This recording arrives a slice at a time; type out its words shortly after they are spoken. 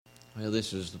Well,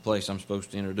 this is the place I'm supposed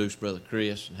to introduce Brother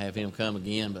Chris and have him come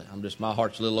again, but my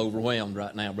heart's a little overwhelmed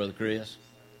right now, Brother Chris.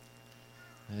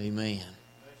 Amen.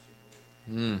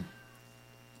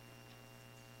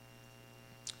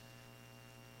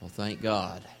 Well, thank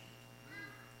God.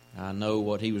 I know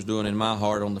what he was doing in my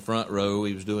heart on the front row,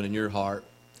 he was doing in your heart,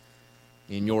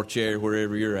 in your chair,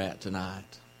 wherever you're at tonight.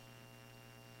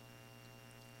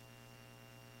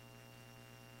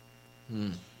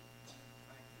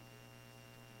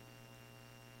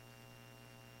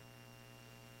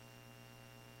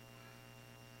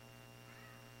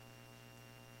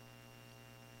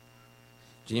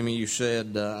 Jimmy, you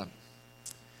said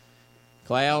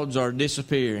clouds are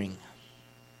disappearing.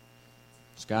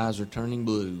 Skies are turning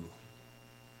blue.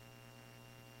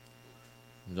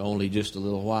 It was only just a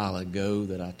little while ago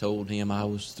that I told him I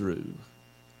was through.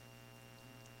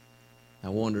 I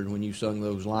wondered when you sung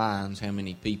those lines how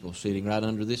many people sitting right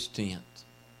under this tent.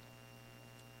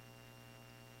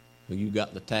 Well, you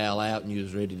got the towel out and you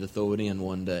was ready to throw it in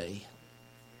one day.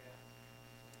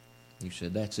 You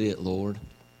said, "That's it, Lord.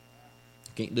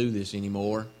 I can't do this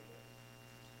anymore.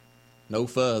 No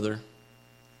further.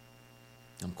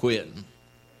 I'm quitting."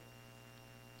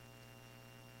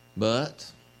 But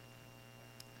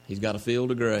he's got a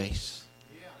field of grace.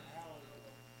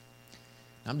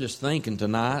 I'm just thinking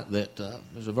tonight that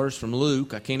there's a verse from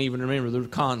Luke. I can't even remember the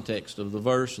context of the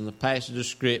verse and the passage of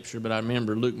Scripture, but I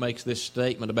remember Luke makes this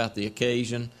statement about the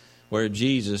occasion where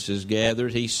Jesus is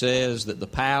gathered. He says that the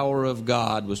power of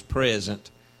God was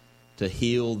present to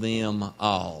heal them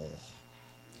all.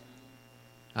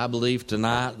 I believe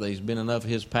tonight there's been enough of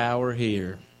His power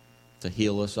here to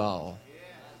heal us all.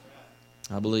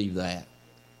 I believe that.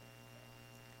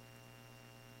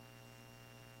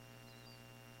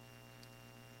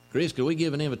 Chris, could we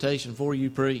give an invitation before you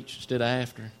preach instead of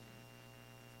after?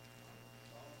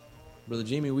 Brother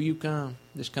Jimmy, will you come?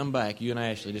 Just come back. You and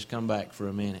Ashley, just come back for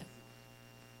a minute.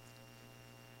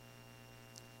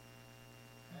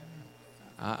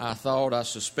 I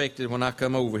suspected when I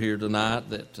come over here tonight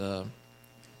that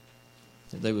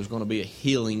there was going to be a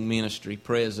healing ministry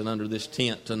present under this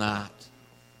tent tonight.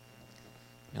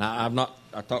 And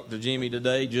I talked to Jimmy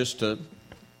today just to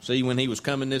see when he was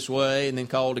coming this way, and then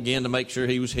called again to make sure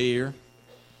he was here.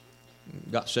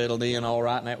 Got settled in all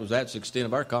right, and that's the extent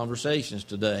of our conversations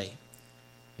today.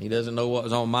 He doesn't know what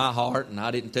was on my heart, and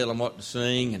I didn't tell him what to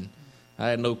sing, and I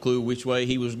had no clue which way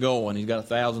he was going. He's got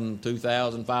 1,000,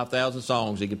 2,000, 5,000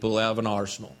 songs he could pull out of an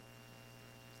arsenal.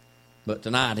 But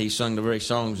tonight he sung the very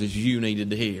songs that you needed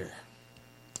to hear,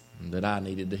 and that I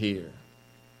needed to hear.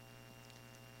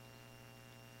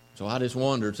 So I just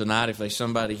wonder tonight if there's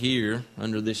somebody here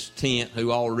under this tent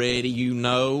who already you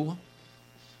know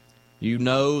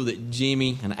that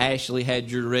Jimmy and Ashley had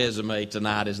your resume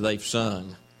tonight as they've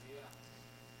sung.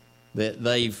 That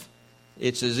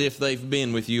it's as if they've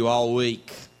been with you all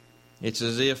week. It's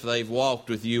as if they've walked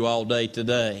with you all day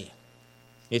today.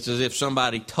 It's as if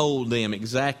somebody told them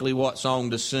exactly what song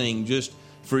to sing just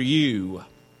for you.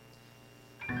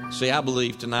 See, I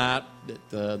believe tonight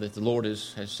that the Lord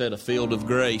has set a field of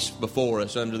grace before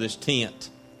us under this tent.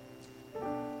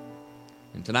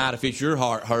 And tonight, if it's your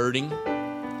heart hurting,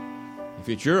 if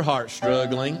it's your heart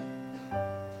struggling,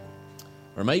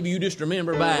 or maybe you just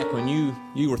remember back when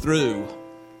you were through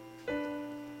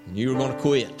and you were going to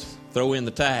quit, throw in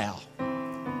the towel,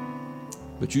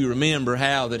 but you remember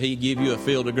how that He gave you a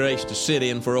field of grace to sit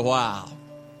in for a while,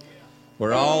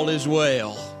 where all is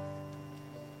well,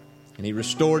 and He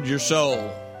restored your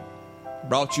soul,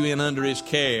 brought you in under His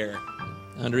care,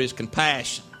 under His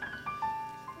compassion,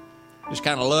 just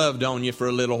kind of loved on you for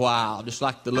a little while, just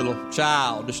like the little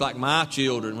child, just like my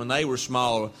children when they were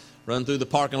small, run through the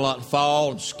parking lot and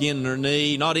fall and skin their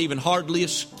knee, not even hardly a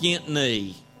skint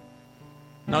knee,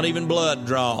 not even blood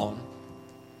drawn.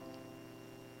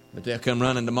 But they'll come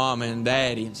running to Mama and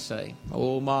Daddy and say,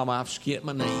 "Oh, Mama, I've skint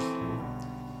my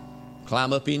knee."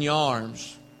 Climb up in your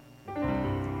arms,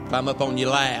 climb up on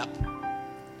your lap.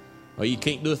 Well, you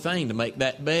can't do a thing to make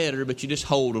that better, but you just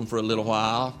hold them for a little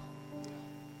while.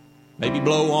 Maybe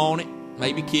blow on it,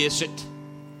 maybe kiss it.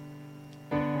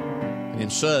 And then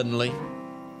suddenly,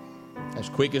 as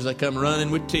quick as they come running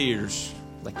with tears,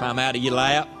 they climb out of your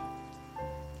lap.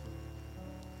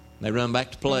 They run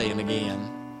back to playing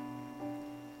again.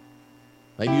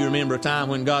 Maybe you remember a time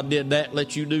when God did that,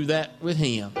 let you do that with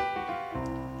Him.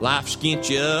 Life skint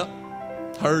you up,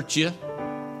 hurt you,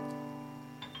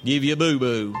 give you a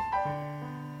boo-boo.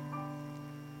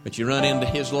 But you run into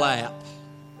His lap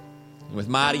with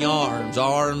mighty arms,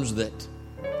 arms that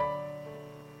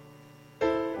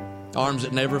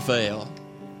never fail.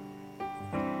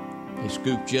 He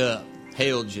scooped you up,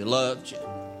 held you, loved you,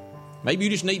 Maybe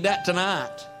you just need that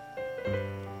tonight.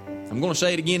 I'm going to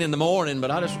say it again in the morning,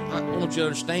 but I want you to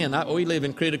understand, we live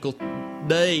in critical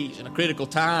days and a critical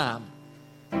time.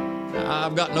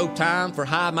 I've got no time for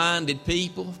high-minded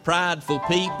people, prideful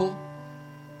people,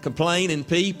 complaining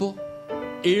people,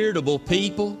 irritable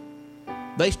people.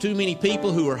 There's too many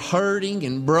people who are hurting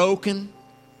and broken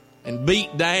and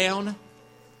beat down,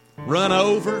 run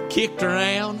over, kicked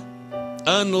around,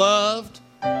 unloved,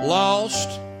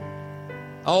 lost,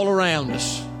 all around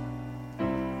us.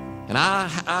 And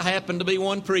I happen to be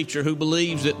one preacher who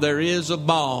believes that there is a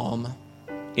balm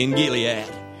in Gilead.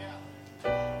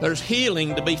 There's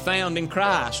healing to be found in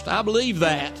Christ. I believe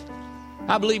that.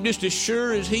 I believe just as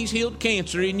sure as He's healed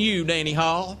cancer in you, Danny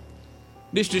Hall,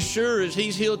 just as sure as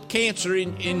He's healed cancer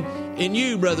in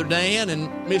you, Brother Dan,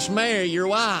 and Miss Mary, your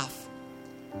wife,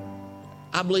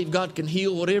 I believe God can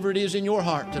heal whatever it is in your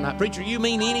heart tonight. Preacher, you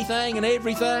mean anything and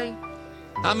everything?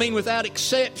 I mean without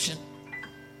exception.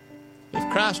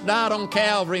 If Christ died on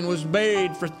Calvary and was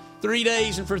buried for 3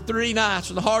 days and for 3 nights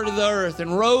in the heart of the earth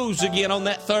and rose again on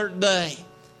that third day,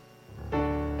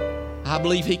 I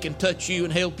believe He can touch you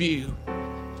and help you,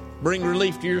 bring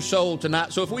relief to your soul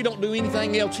tonight. So if we don't do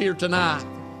anything else here tonight,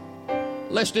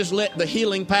 let's just let the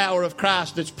healing power of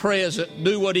Christ that's present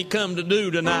do what He come to do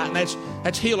tonight, and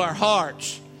that's heal our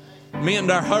hearts,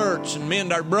 mend our hurts, and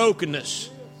mend our brokenness.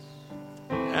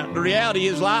 Now, the reality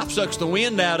is life sucks the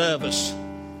wind out of us.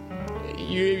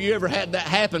 You ever had that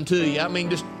happen to you? I mean,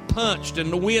 just punched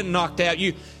and the wind knocked out.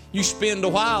 You spend a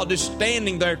while just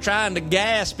standing there trying to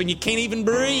gasp, and you can't even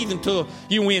breathe until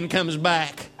your wind comes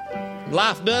back.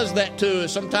 Life does that to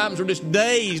us. Sometimes we're just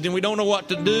dazed and we don't know what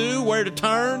to do, where to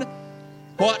turn,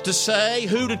 what to say,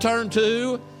 who to turn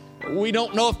to. We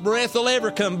don't know if breath will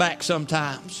ever come back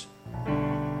sometimes.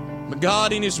 But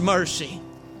God in His mercy,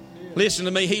 listen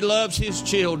to me, He loves His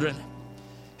children.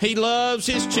 He loves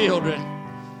His children.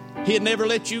 He'd never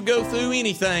let you go through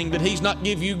anything that He's not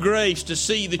give you grace to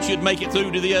see that you'd make it through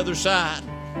to the other side.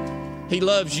 He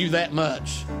loves you that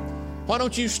much. Why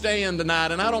don't you stand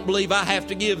tonight? And I don't believe I have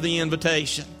to give the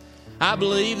invitation. I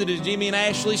believe that as Jimmy and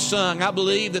Ashley sung, I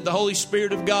believe that the Holy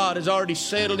Spirit of God has already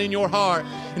settled in your heart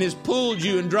and has pulled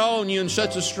you and drawn you in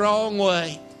such a strong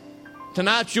way.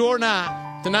 Tonight's your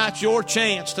night. Tonight's your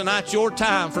chance. Tonight's your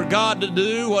time for God to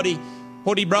do what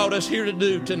He brought us here to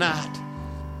do tonight.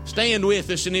 Stand with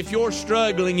us, and if you're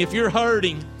struggling, if you're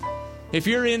hurting, if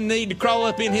you're in need to crawl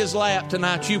up in His lap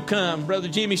tonight, you come. Brother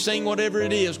Jimmy, sing whatever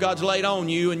it is God's laid on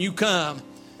you, and you come.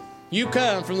 You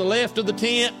come from the left of the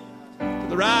tent to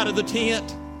the right of the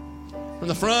tent, from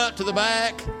the front to the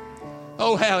back.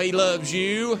 Oh, how He loves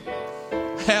you.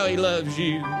 How He loves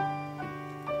you.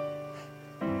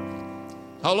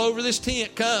 All over this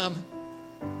tent, come.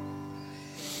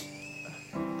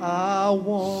 I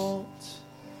want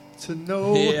to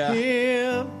know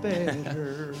Him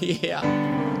better. Yeah.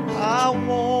 I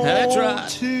want That's right.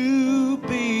 to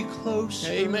be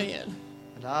closer. Amen.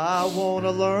 And I want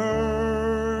to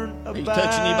learn about He's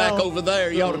touching you back over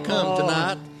there. You ought to come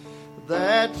tonight.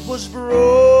 That was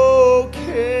broken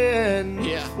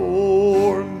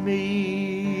for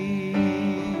me.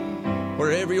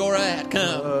 Wherever you're at,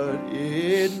 come. But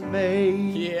it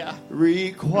may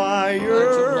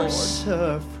require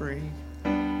suffering.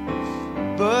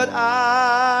 But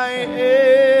I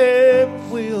am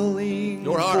willing.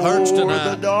 Your heart hurts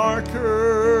tonight. The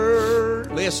darker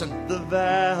Listen. the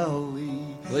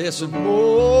valley, Listen. the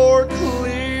more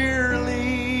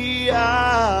clearly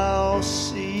I'll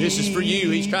see. This is for you.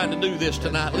 He's trying to do this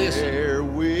tonight. Listen. There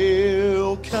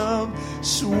will come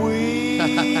sweet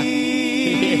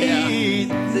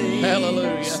things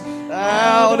Hallelujah.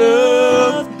 out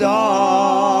of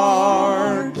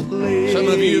dark places. Some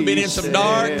of you have been in some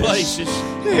dark places.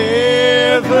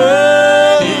 Heavenly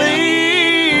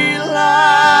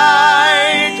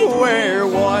light where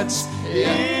once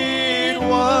it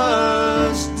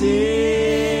was dim.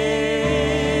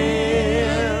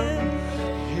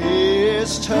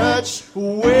 His touch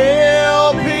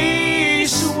will be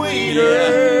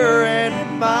sweeter,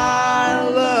 and my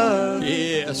love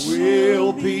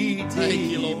will be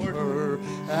deeper.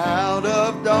 Out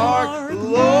of dark,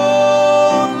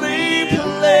 lonely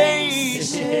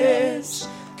places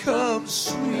come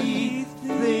sweet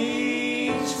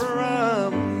things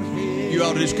from Him. You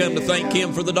ought to just come to thank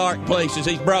Him for the dark places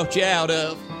He's brought you out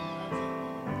of.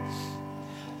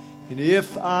 And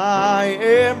if I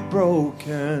am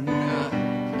broken,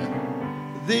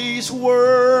 these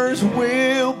words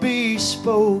will be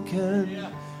spoken.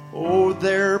 Oh,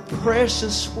 they're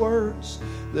precious words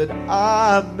that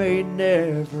I may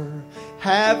never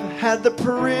have had the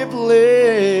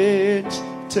privilege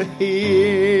to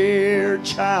hear,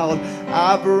 child,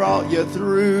 I brought you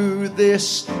through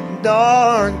this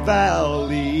dark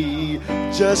valley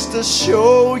just to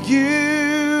show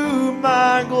you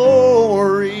my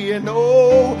glory. And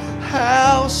oh,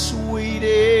 how sweet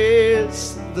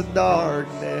is the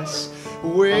darkness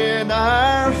when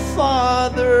our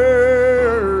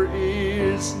Father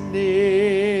is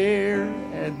near,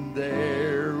 and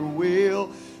there will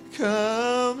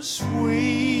come sweet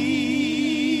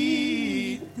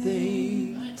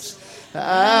things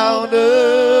out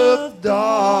of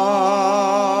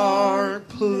dark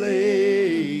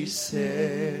places.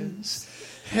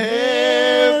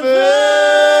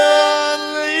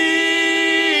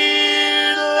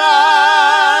 Heavenly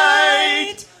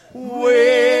light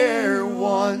where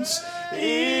once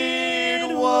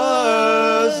it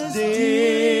was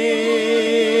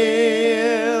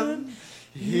dim.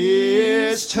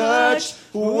 His touch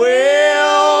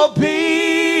will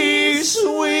be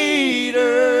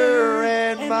sweeter,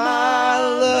 and my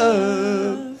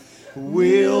love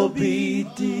will be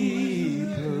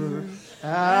deeper.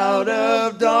 Out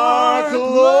of dark,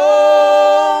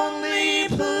 lonely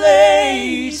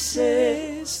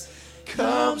places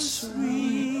come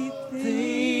sweet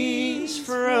things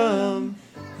from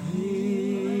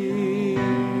Him.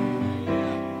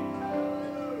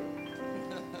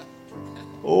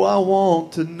 Oh, I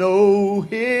want to know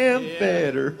Him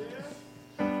better.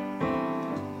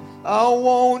 I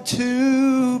want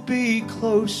to be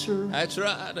closer. That's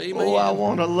right. Amen. Oh, I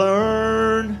want to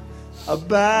learn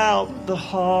about the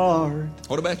heart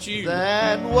What about you?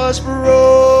 that was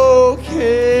broken.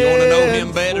 You want to know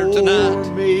Him better for tonight?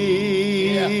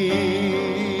 me.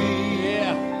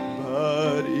 Yeah.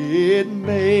 But it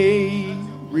may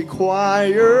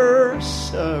require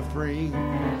suffering.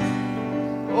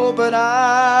 Oh, but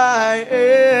I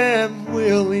am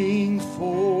willing,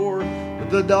 for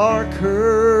the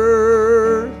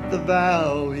darker the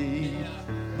valley,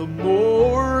 the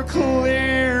more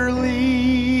clearly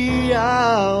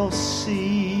I'll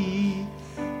see,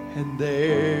 and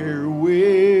there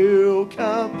will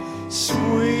come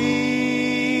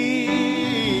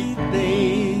sweet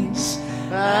things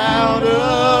out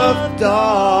of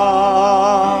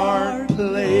dark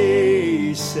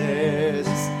places.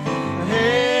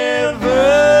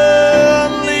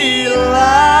 Heavenly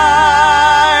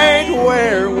light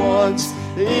where once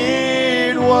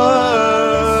it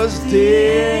was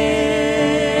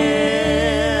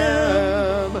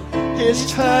dim.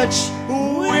 His touch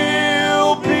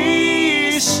will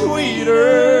be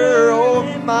sweeter. Oh,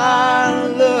 my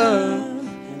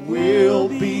love will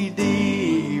be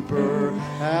deeper.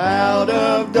 Out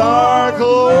of dark,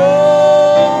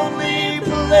 lonely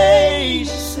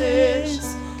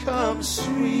places come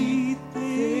sweet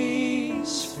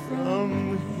things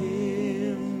from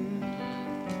Him.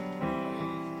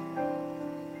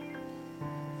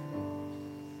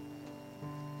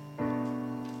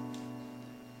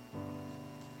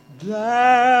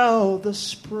 Thou the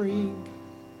spring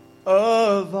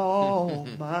of all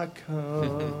my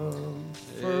comfort.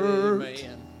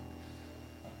 Amen.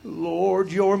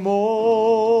 Lord, you're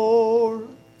more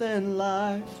than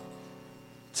life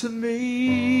to me.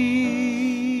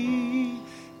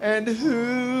 And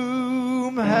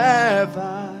whom have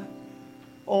I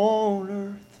on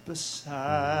earth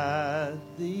beside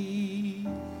thee?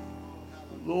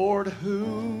 Lord,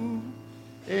 who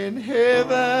in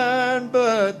heaven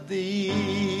but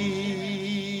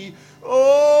thee?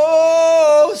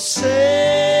 Oh,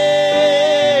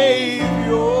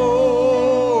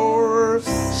 Savior,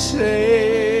 Savior,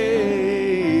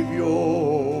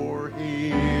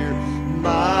 hear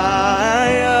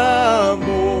my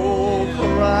humble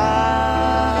cry,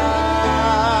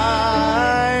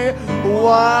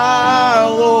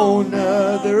 while on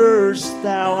others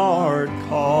thou art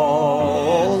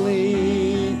calling.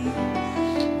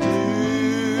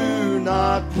 Do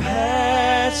not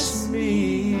pass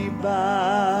me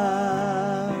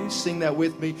by. Sing that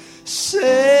with me. Savior,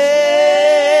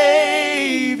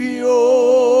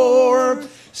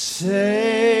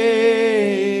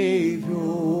 Savior,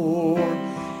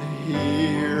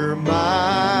 hear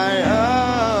my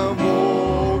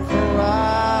humble cry,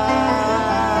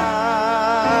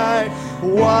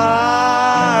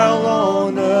 while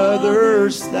on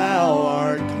others thou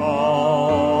art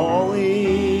calling.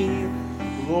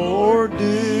 Lord,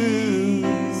 do